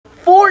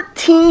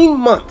14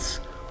 months.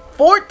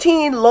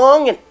 14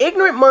 long and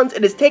ignorant months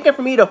it has taken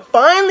for me to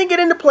finally get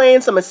into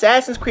playing some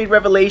Assassin's Creed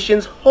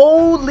Revelations.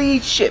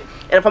 Holy shit.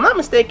 And if I'm not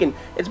mistaken,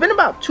 it's been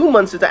about 2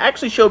 months since I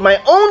actually showed my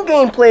own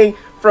gameplay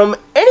from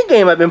any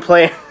game I've been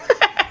playing.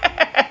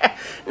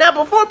 Now,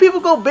 before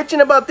people go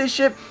bitching about this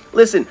shit,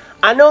 listen,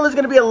 I know there's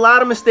going to be a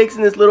lot of mistakes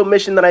in this little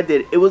mission that I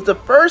did. It was the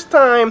first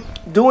time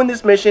doing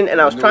this mission, and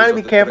I was trying to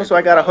be careful, so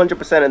I got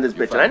 100% in this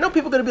bitch. And I know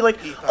people are going to be like,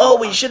 oh,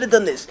 well, you should have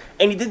done this,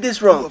 and you did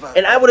this wrong,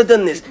 and I would have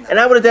done this, and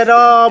I would have done,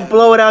 oh,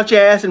 blow it out your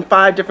ass in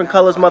 5 different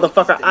colors,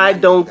 motherfucker. I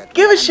don't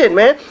give a shit,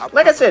 man.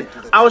 Like I said,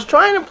 I was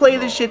trying to play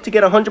this shit to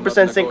get 100%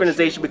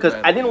 synchronization because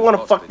I didn't want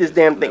to fuck this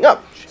damn thing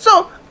up.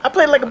 So I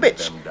played like a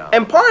bitch.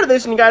 And part of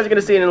this, and you guys are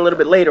going to see it in a little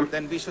bit later,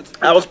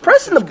 I was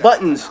pressing the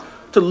buttons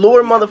to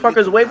lure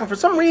motherfuckers away, but for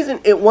some reason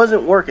it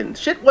wasn't working.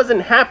 Shit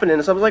wasn't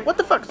happening, so I was like, what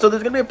the fuck? So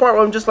there's gonna be a part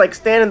where I'm just like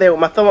standing there with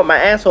my thumb up my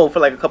asshole for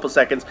like a couple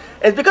seconds,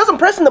 and it's because I'm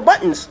pressing the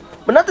buttons,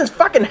 but nothing's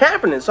fucking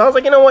happening. So I was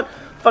like, you know what?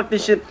 Fuck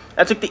this shit.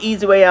 I took the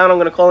easy way out. I'm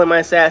gonna call in my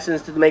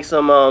assassins to make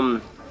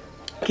some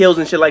kills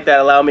and shit like that,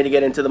 allow me to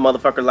get into the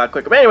motherfucker a lot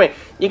quicker. But anyway,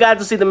 you guys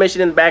will see the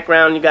mission in the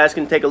background. You guys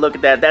can take a look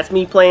at that. That's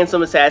me playing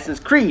some Assassin's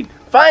Creed.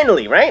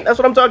 Finally, right? That's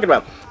what I'm talking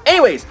about.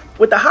 Anyways,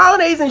 with the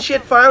holidays and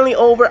shit finally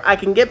over, I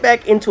can get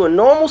back into a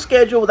normal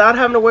schedule without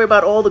having to worry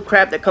about all the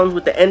crap that comes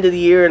with the end of the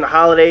year and the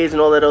holidays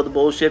and all that other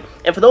bullshit.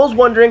 And for those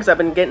wondering, because I've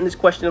been getting this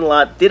question a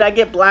lot, did I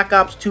get Black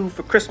Ops 2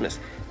 for Christmas?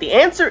 The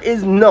answer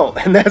is no,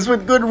 and that's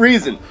with good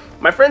reason.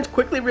 My friends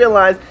quickly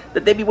realized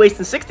that they'd be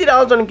wasting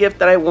 $60 on a gift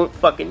that I won't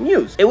fucking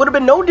use. It would have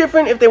been no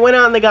different if they went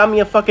out and they got me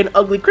a fucking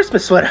ugly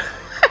Christmas sweater.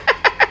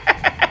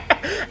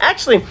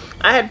 Actually,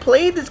 I had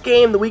played this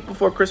game the week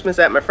before Christmas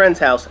at my friend's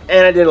house,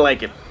 and I didn't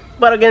like it.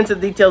 But I'll get into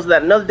the details of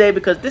that another day,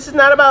 because this is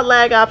not about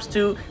Lag Ops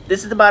 2,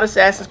 this is about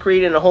Assassin's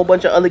Creed and a whole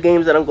bunch of other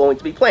games that I'm going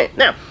to be playing.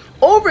 Now,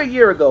 over a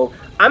year ago,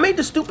 I made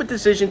the stupid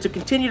decision to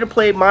continue to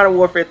play Modern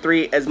Warfare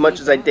 3 as much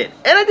as I did,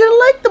 and I didn't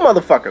like the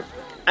motherfucker.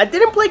 I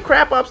didn't play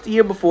Crap Ops the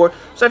year before,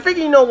 so I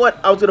figured, you know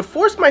what, I was going to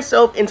force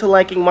myself into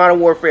liking Modern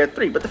Warfare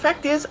 3, but the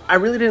fact is, I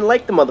really didn't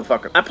like the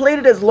motherfucker. I played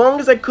it as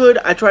long as I could,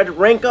 I tried to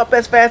rank up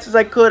as fast as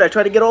I could, I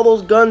tried to get all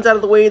those guns out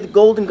of the way, the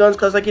golden guns,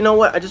 because like, you know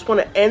what, I just want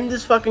to end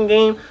this fucking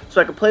game so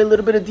I can play a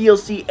little bit of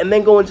DLC and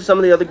then go into some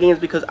of the other games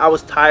because I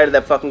was tired of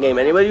that fucking game.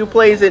 Anybody who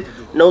plays it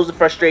knows the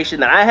frustration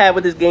that I had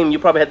with this game. You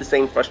probably had the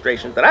same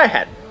frustrations that I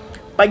had.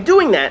 By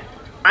doing that,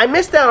 I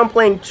missed out on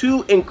playing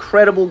 2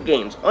 incredible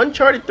games,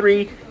 Uncharted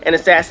 3 and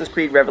Assassin's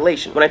Creed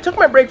Revelation. When I took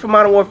my break from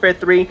Modern Warfare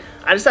 3,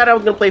 I decided I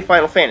was going to play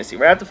Final Fantasy.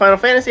 Right after Final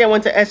Fantasy, I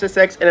went to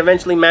SSX and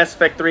eventually Mass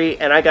Effect 3,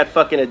 and I got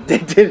fucking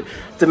addicted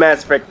to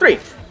Mass Effect 3.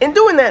 In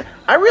doing that,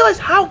 I realized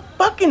how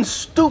fucking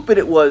stupid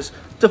it was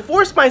to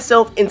force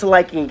myself into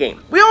liking a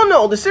game. We all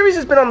know the series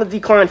has been on the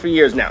decline for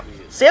years now.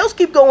 Sales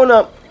keep going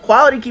up,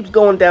 quality keeps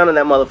going down in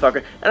that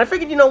motherfucker, and I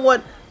figured, you know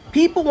what?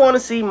 People want to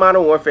see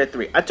Modern Warfare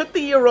 3. I took the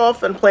year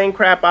off and playing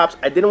Crap Ops.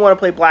 I didn't want to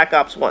play Black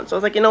Ops 1. So I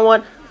was like, you know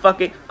what? Fuck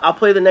it. I'll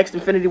play the next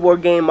Infinity War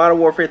game. Modern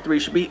Warfare 3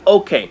 should be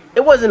okay.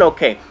 It wasn't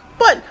okay.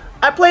 But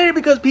I played it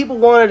because people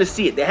wanted to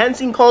see it. They hadn't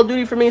seen Call of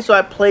Duty for me, so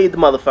I played the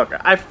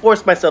motherfucker. I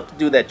forced myself to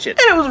do that shit.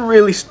 And it was a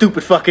really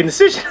stupid fucking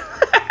decision.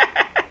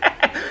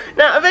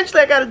 Now,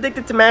 eventually I got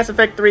addicted to Mass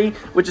Effect 3,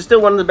 which is still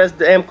one of the best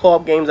damn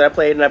co-op games I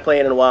played, and I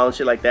played in a while and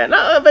shit like that.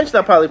 Now, eventually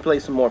I'll probably play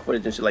some more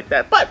footage and shit like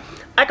that. But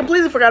I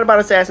completely forgot about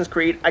Assassin's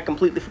Creed. I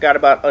completely forgot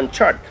about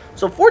Uncharted.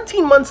 So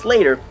 14 months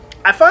later,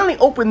 I finally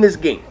opened this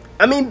game.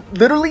 I mean,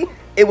 literally,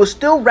 it was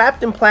still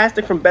wrapped in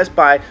plastic from Best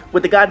Buy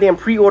with the goddamn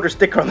pre-order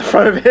sticker on the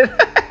front of it.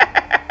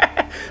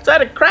 So I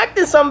had to crack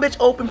this sumbitch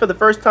open for the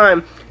first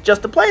time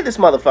just to play this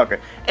motherfucker.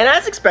 And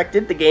as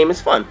expected, the game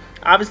is fun.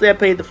 Obviously, I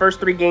played the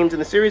first 3 games in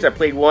the series. I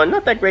played 1,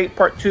 not that great.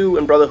 Part 2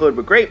 and Brotherhood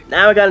were great.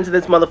 Now I got into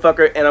this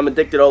motherfucker and I'm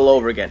addicted all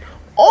over again.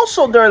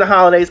 Also, during the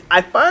holidays,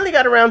 I finally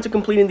got around to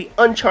completing the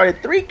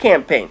Uncharted 3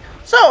 campaign.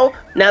 So,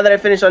 now that I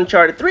finished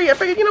Uncharted 3, I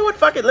figured, you know what,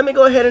 fuck it, let me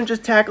go ahead and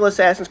just tackle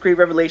Assassin's Creed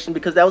Revelation,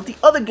 because that was the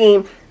other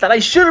game that I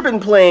should have been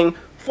playing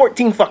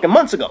 14 fucking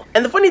months ago.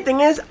 And the funny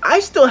thing is,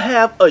 I still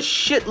have a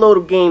shitload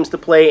of games to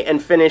play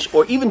and finish,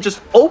 or even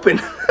just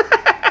open.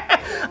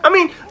 I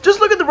mean,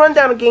 just look at the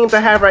rundown of games I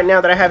have right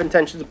now that I have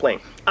intentions of playing.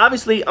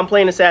 Obviously, I'm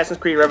playing Assassin's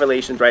Creed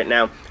Revelations right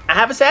now. I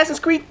have Assassin's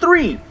Creed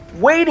 3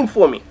 waiting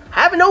for me.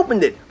 Haven't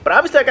opened it, but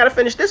obviously I gotta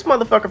finish this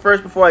motherfucker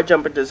first before I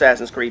jump into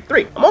Assassin's Creed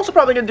 3. I'm also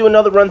probably gonna do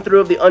another run through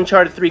of the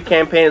Uncharted 3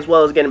 campaign, as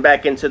well as getting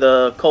back into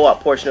the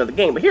co-op portion of the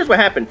game. But here's what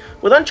happened.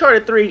 With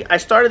Uncharted 3, I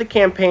started the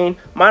campaign,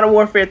 Modern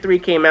Warfare 3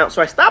 came out,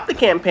 so I stopped the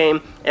campaign,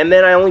 and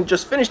then I only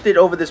just finished it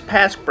over this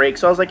past break.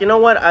 So I was like, you know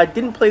what, I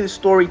didn't play the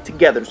story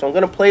together, so I'm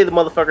gonna play the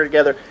motherfucker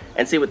together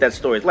and see what that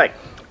story's like.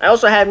 I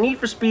also have Need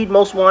for Speed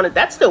Most Wanted.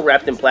 That's still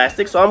wrapped in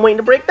plastic, so I'm waiting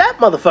to break that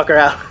motherfucker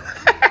out.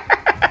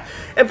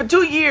 And for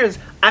 2 years,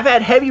 I've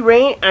had Heavy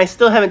Rain, and I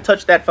still haven't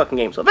touched that fucking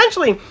game. So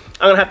eventually, I'm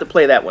going to have to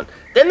play that one.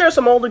 Then there's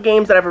some older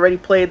games that I've already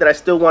played that I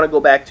still want to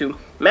go back to.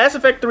 Mass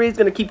Effect 3 is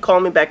going to keep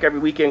calling me back every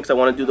weekend because I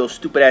want to do those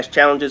stupid-ass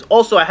challenges.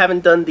 Also, I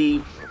haven't done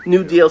the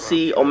new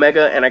DLC,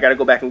 Omega, and I gotta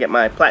go back and get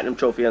my Platinum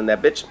trophy on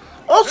that bitch.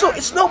 Also,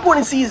 it's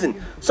snowboarding season,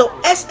 so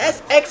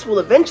SSX will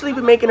eventually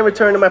be making a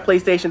return to my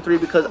PlayStation 3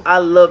 because I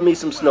love me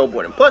some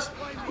snowboarding. Plus,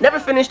 never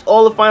finished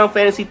all of Final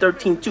Fantasy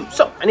 13 too,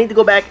 so I need to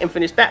go back and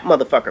finish that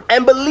motherfucker.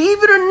 And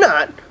believe it or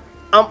not,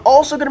 I'm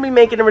also going to be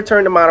making a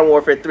return to Modern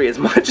Warfare 3, as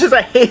much as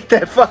I hate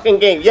that fucking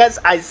game. Yes,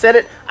 I said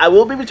it, I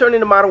will be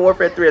returning to Modern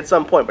Warfare 3 at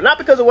some point, but not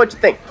because of what you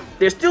think.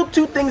 There's still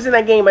 2 things in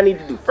that game I need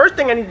to do. First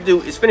thing I need to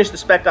do is finish the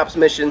Spec Ops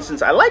missions,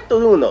 since I like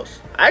doing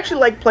those. I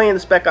actually like playing the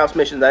Spec Ops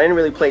missions. I didn't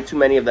really play too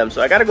many of them,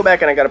 so I got to go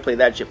back and I got to play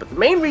that shit. But the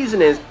main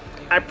reason is,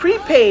 I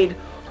prepaid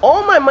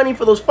all my money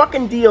for those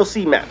fucking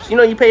DLC maps. You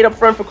know, you paid up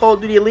front for Call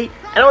of Duty Elite,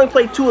 and I only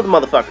played 2 of the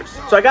motherfuckers.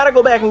 So I gotta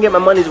go back and get my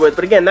money's worth,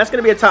 but again, that's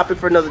gonna be a topic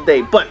for another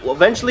day. But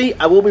eventually,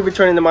 I will be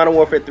returning to Modern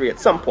Warfare 3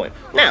 at some point.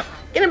 Now,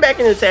 getting back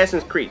into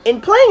Assassin's Creed.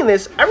 In playing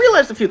this, I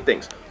realized a few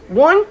things.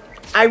 One,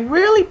 I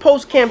rarely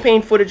post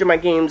campaign footage of my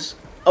games,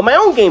 of my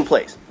own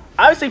gameplays.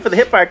 Obviously, for the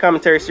Hipfire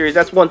commentary series,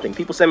 that's one thing.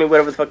 People send me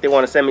whatever the fuck they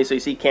want to send me, so you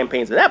see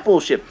campaigns of that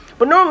bullshit.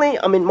 But normally,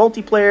 I'm in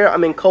multiplayer,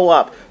 I'm in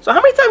co-op. So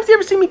how many times do you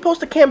ever see me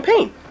post a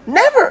campaign?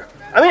 Never!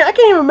 I mean, I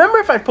can't even remember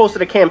if I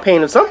posted a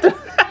campaign of something.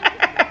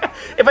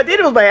 If I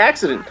did, it was by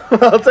accident.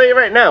 I'll tell you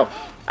right now.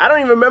 I don't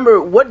even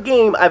remember what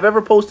game I've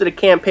ever posted a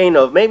campaign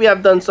of. Maybe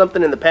I've done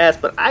something in the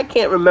past, but I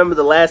can't remember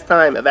the last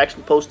time I've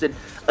actually posted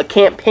a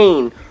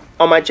campaign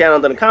on my channel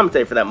and done a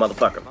commentary for that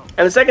motherfucker.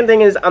 And the second thing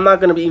is, I'm not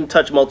going to even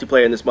touch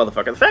multiplayer in this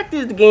motherfucker. The fact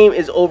is, the game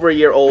is over a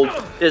year old.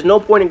 There's no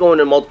point in going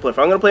to multiplayer. If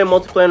I'm going to play a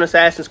multiplayer on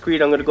Assassin's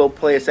Creed, I'm going to go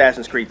play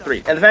Assassin's Creed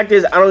 3. And the fact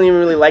is, I don't even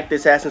really like the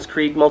Assassin's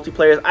Creed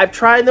multiplayers. I've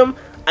tried them.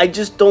 I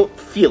just don't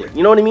feel it.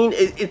 You know what I mean?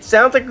 It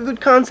sounds like a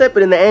good concept,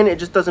 but in the end, it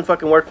just doesn't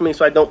fucking work for me,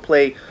 so I don't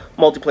play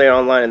multiplayer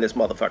online in this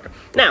motherfucker.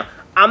 Now,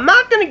 I'm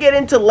not going to get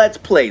into Let's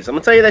Plays. I'm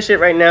going to tell you that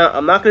shit right now.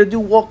 I'm not going to do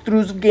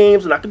walkthroughs of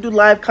games. I'm not going to do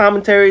live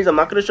commentaries. I'm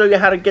not going to show you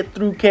how to get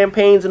through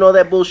campaigns and all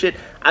that bullshit.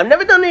 I've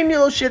never done any of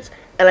those shits,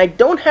 and I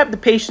don't have the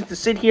patience to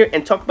sit here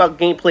and talk about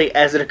gameplay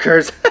as it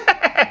occurs.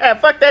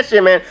 Fuck that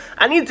shit, man.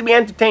 I need it to be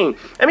entertained.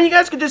 I mean, you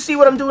guys can just see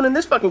what I'm doing in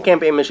this fucking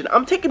campaign mission.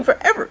 I'm taking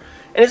forever.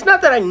 And it's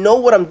not that I know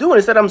what I'm doing.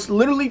 It's that I'm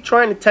literally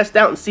trying to test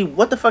out and see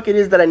what the fuck it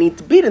is that I need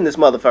to beat in this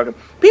motherfucker.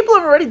 People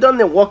have already done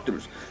their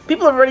walkthroughs.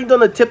 People have already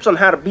done the tips on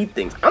how to beat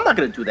things. I'm not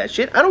going to do that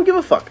shit. I don't give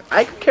a fuck.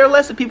 I care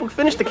less if people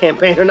finish the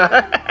campaign or not.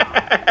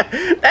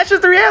 That's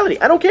just the reality.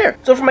 I don't care.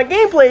 So for my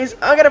gameplays,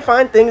 I got to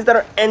find things that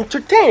are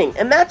entertaining.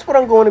 And that's what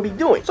I'm going to be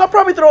doing. So I'll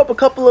probably throw up a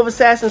couple of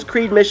Assassin's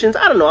Creed missions.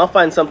 I don't know. I'll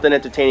find something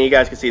entertaining. You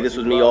guys can see this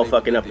was me all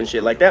fucking up and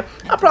shit like that.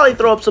 I'll probably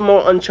throw up some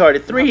more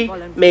Uncharted 3.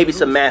 Maybe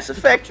some Mass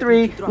Effect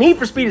 3. Need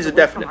for Speed is a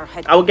definite.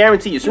 I will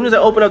guarantee you, as soon as I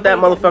open up that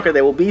motherfucker,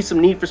 there will be some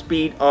Need for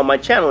Speed on my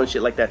channel and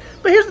shit like that.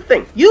 But here's the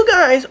thing. You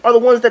guys are the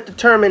ones that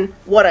determine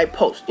what I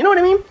post. You know what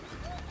I mean?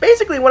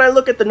 Basically, when I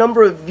look at the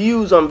number of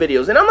views on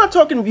videos, and I'm not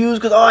talking views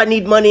because, oh, I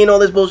need money and all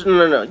this bullshit.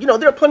 No. You know,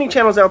 there are plenty of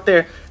channels out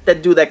there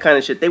that do that kind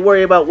of shit. They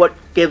worry about what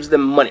gives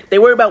them money. They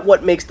worry about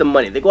what makes them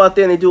money. They go out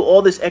there and they do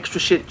all this extra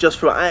shit just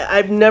for...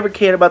 I've never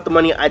cared about the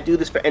money. I do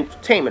this for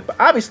entertainment. But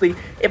obviously,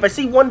 if I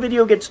see one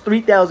video gets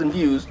 3,000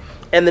 views,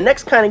 and the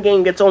next kind of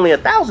game gets only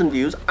 1,000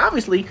 views,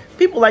 obviously,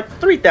 people like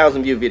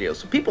 3,000 view videos.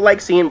 So people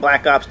like seeing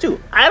Black Ops 2.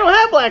 I don't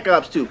have Black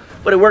Ops 2,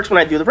 but it works when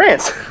I do the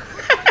rants.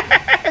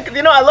 Because,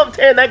 you know, I love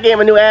tearing that game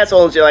a new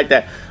asshole and shit like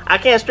that. I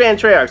can't stand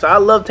Treyarch, so I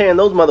love tearing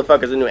those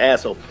motherfuckers a new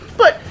asshole.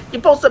 But you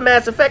post a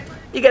Mass Effect,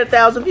 you get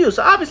 1,000 views.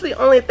 So obviously,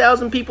 only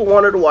 1,000 people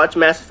wanted to watch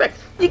Mass Effect.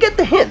 You get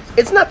the hint.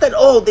 It's not that,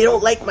 oh, they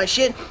don't like my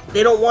shit,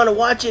 they don't want to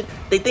watch it,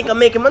 they think I'm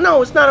making money.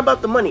 No, it's not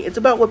about the money. It's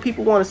about what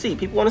people want to see.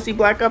 People want to see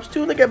Black Ops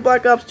 2, they get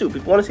Black Ops 2.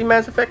 People want to see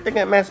Mass Effect, they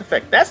get Mass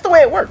Effect. That's the way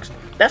it works.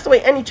 That's the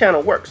way any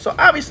channel works. So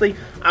obviously,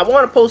 I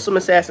want to post some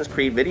Assassin's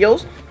Creed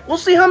videos. We'll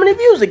see how many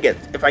views it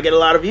gets. If I get a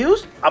lot of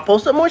views, I'll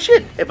post up more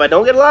shit. If I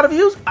don't get a lot of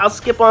views, I'll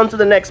skip on to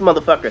the next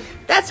motherfucker.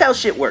 That's how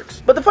shit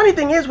works. But the funny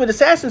thing is, with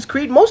Assassin's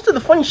Creed, most of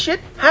the funny shit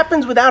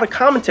happens without a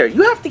commentary.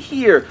 You have to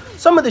hear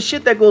some of the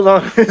shit that goes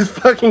on in this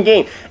fucking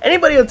game.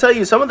 Anybody will tell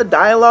you, some of the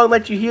dialogue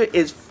that you hear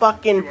is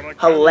fucking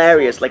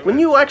hilarious. Like, when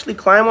you actually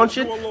climb on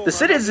shit, the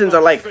citizens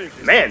are like,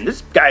 man,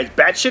 this guy's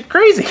batshit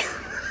crazy.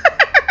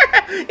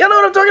 Y'all know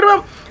what I'm talking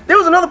about? There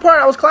was another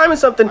part, I was climbing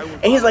something,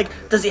 and he's like,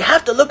 does he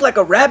have to look like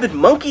a rabid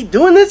monkey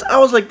doing this? I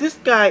was like, this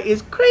guy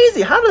is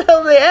crazy. How the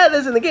hell did they add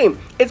this in the game?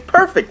 It's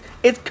perfect.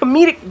 It's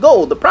comedic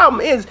gold. The problem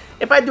is,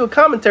 if I do a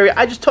commentary,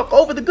 I just talk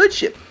over the good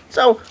shit.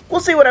 So,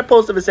 we'll see what I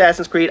post of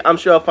Assassin's Creed. I'm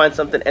sure I'll find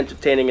something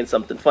entertaining and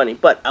something funny,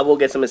 but I will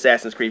get some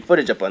Assassin's Creed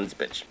footage up on this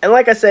bitch. And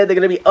like I said, there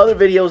are going to be other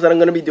videos that I'm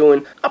going to be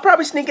doing. I'll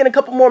probably sneak in a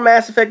couple more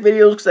Mass Effect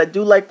videos because I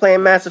do like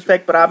playing Mass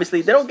Effect, but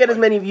obviously they don't get as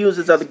many views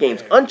as other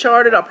games.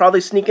 Uncharted, I'll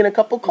probably sneak in a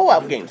couple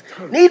co-op games.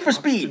 Need for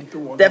Speed,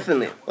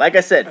 definitely. Like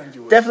I said,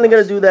 definitely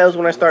going to do those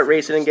when I start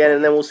racing again,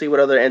 and then we'll see what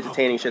other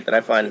entertaining shit that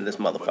I find in this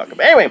motherfucker.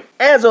 But anyway,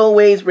 as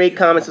always, rate,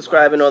 comment,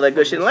 subscribe, and all that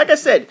good shit. And like I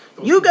said,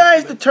 you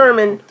guys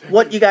determine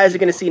what you guys are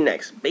going to see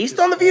next. Based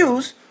on the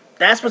views,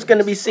 that's what's going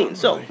to be seen.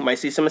 So, you might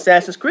see some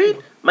Assassin's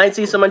Creed, might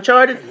see some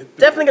Uncharted.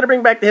 Definitely going to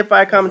bring back the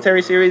Hipfire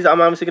commentary series.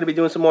 I'm obviously going to be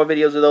doing some more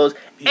videos of those.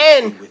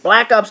 And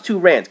Black Ops 2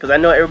 rants, because I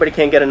know everybody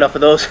can't get enough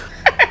of those.